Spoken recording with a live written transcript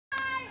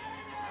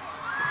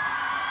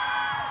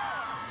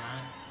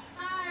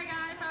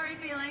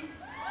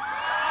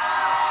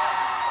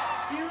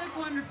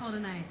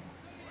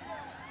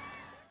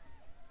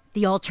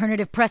The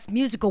Alternative Press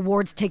Music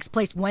Awards takes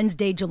place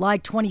Wednesday, July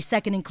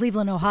 22nd in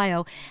Cleveland,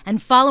 Ohio. And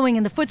following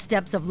in the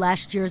footsteps of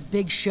last year's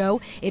big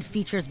show, it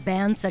features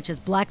bands such as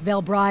Black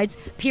Veil Brides,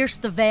 Pierce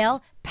the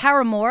Veil,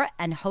 Paramore,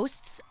 and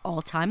hosts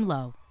All Time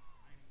Low.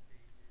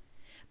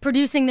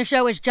 Producing the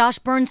show is Josh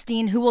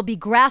Bernstein, who will be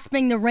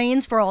grasping the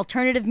reins for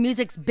alternative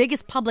music's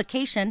biggest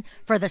publication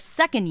for the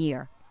second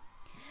year.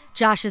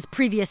 Josh's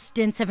previous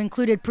stints have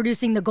included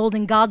producing the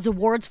Golden Gods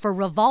Awards for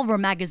Revolver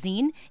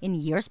magazine in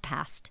years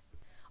past.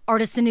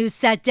 Artisan News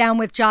sat down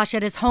with Josh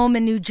at his home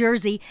in New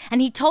Jersey,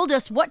 and he told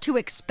us what to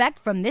expect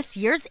from this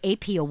year's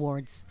AP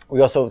Awards.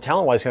 We also,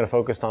 talent-wise, kind of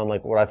focused on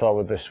like what I thought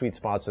were the sweet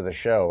spots of the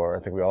show, or I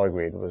think we all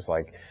agreed was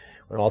like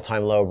when All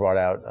Time Low brought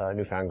out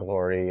Newfound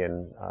Glory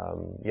and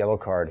Yellow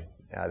Card.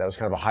 That was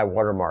kind of a high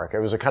watermark. It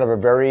was a kind of a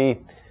very,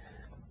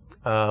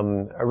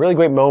 a really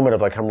great moment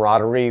of like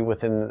camaraderie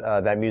within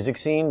that music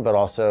scene, but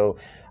also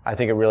I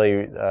think it really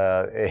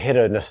it hit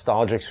a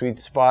nostalgic sweet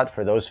spot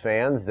for those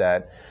fans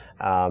that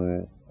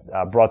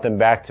brought them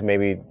back to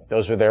maybe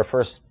those were their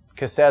first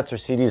cassettes or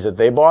CDs that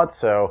they bought.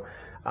 So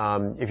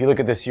if you look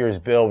at this year's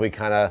bill, we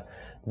kind of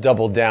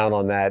doubled down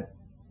on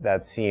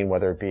that scene,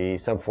 whether it be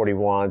Sum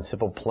 41,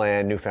 Simple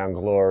Plan, Newfound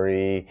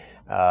Glory,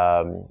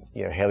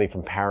 Haley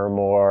from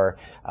Paramore,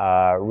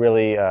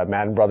 really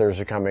Madden Brothers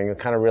are coming,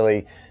 kind of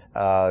really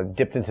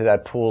dipped into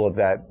that pool of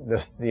that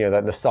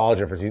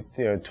nostalgia for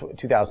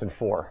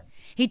 2004.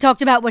 He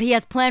talked about what he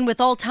has planned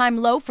with All Time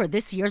Low for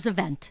this year's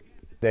event.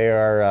 They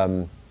are,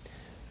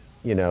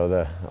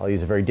 I'll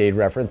use a very dated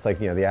reference, like,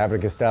 the Abbott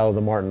and Costello,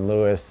 the Martin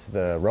Lewis,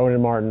 the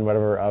Ronan Martin,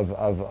 whatever,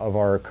 of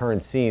our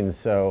current scenes.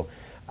 So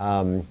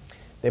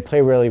they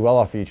play really well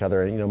off of each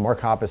other. Mark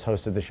Hoppus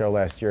hosted the show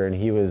last year, and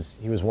he was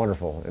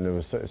wonderful, and it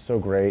was so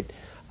great.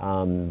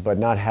 But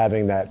not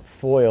having that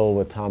foil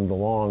with Tom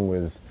DeLonge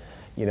was,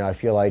 I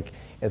feel like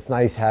it's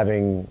nice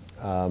having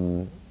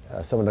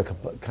someone to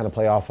kind of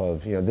play off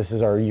of. This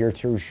is our year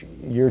two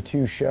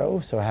show,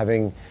 so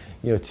having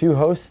two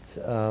hosts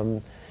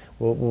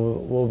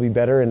will be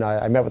better. And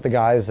I met with the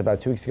guys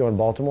about 2 weeks ago in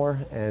Baltimore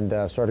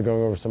and started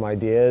going over some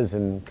ideas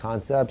and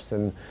concepts,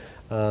 and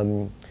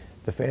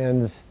the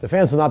fans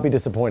will not be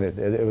disappointed.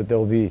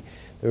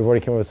 We've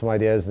already come up with some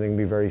ideas, and they're going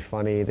to be very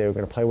funny. They're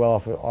going to play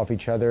well off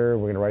each other.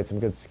 We're going to write some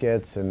good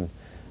skits, and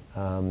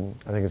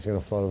I think it's going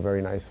to flow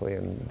very nicely,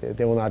 and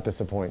they will not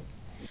disappoint.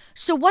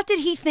 So what did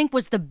he think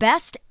was the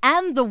best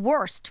and the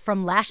worst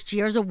from last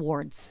year's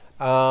awards?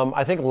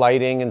 I think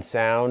lighting and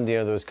sound,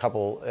 there was a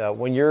couple,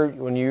 when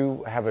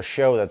you have a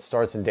show that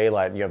starts in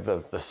daylight and you have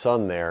the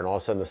sun there, and all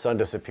of a sudden the sun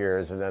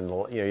disappears, and then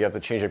you have to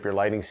change up your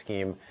lighting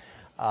scheme.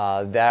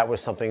 That was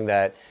something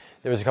that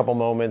there was a couple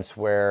moments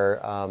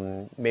where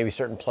maybe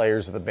certain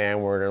players of the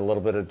band were in a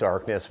little bit of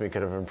darkness. We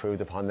could have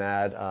improved upon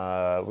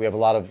that. We have a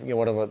lot of,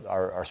 one of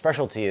our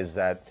specialty is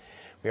that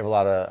we have a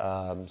lot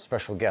of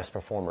special guest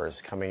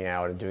performers coming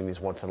out and doing these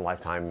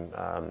once-in-a-lifetime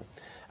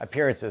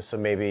appearances. So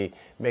maybe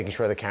making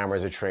sure the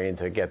cameras are trained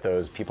to get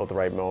those people at the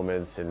right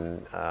moments,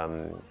 and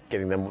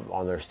getting them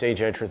on their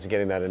stage entrance and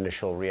getting that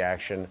initial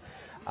reaction.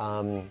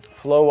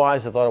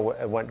 Flow-wise, I thought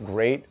it went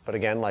great, but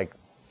again, like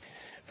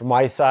from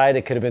my side,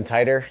 it could have been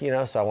tighter,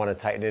 so I want to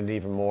tighten it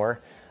even more.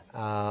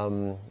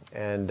 And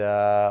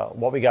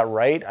what we got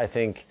right, I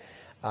think,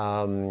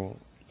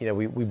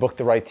 we booked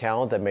the right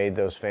talent that made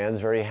those fans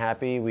very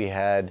happy. We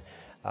had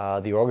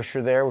the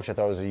orchestra there, which I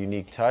thought was a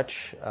unique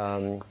touch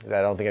that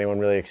I don't think anyone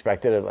really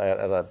expected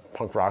at a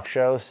punk rock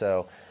show.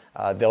 So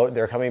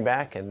they're coming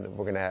back, and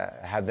we're going to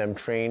have them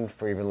trained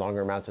for even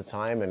longer amounts of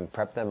time and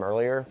prep them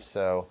earlier.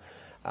 So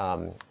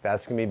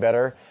that's going to be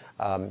better.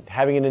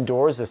 Having it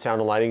indoors, the sound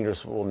and lighting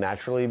just will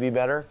naturally be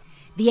better.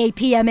 The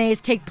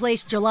APMAs take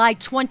place July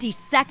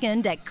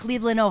 22nd at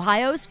Cleveland,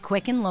 Ohio's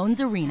Quicken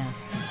Loans Arena.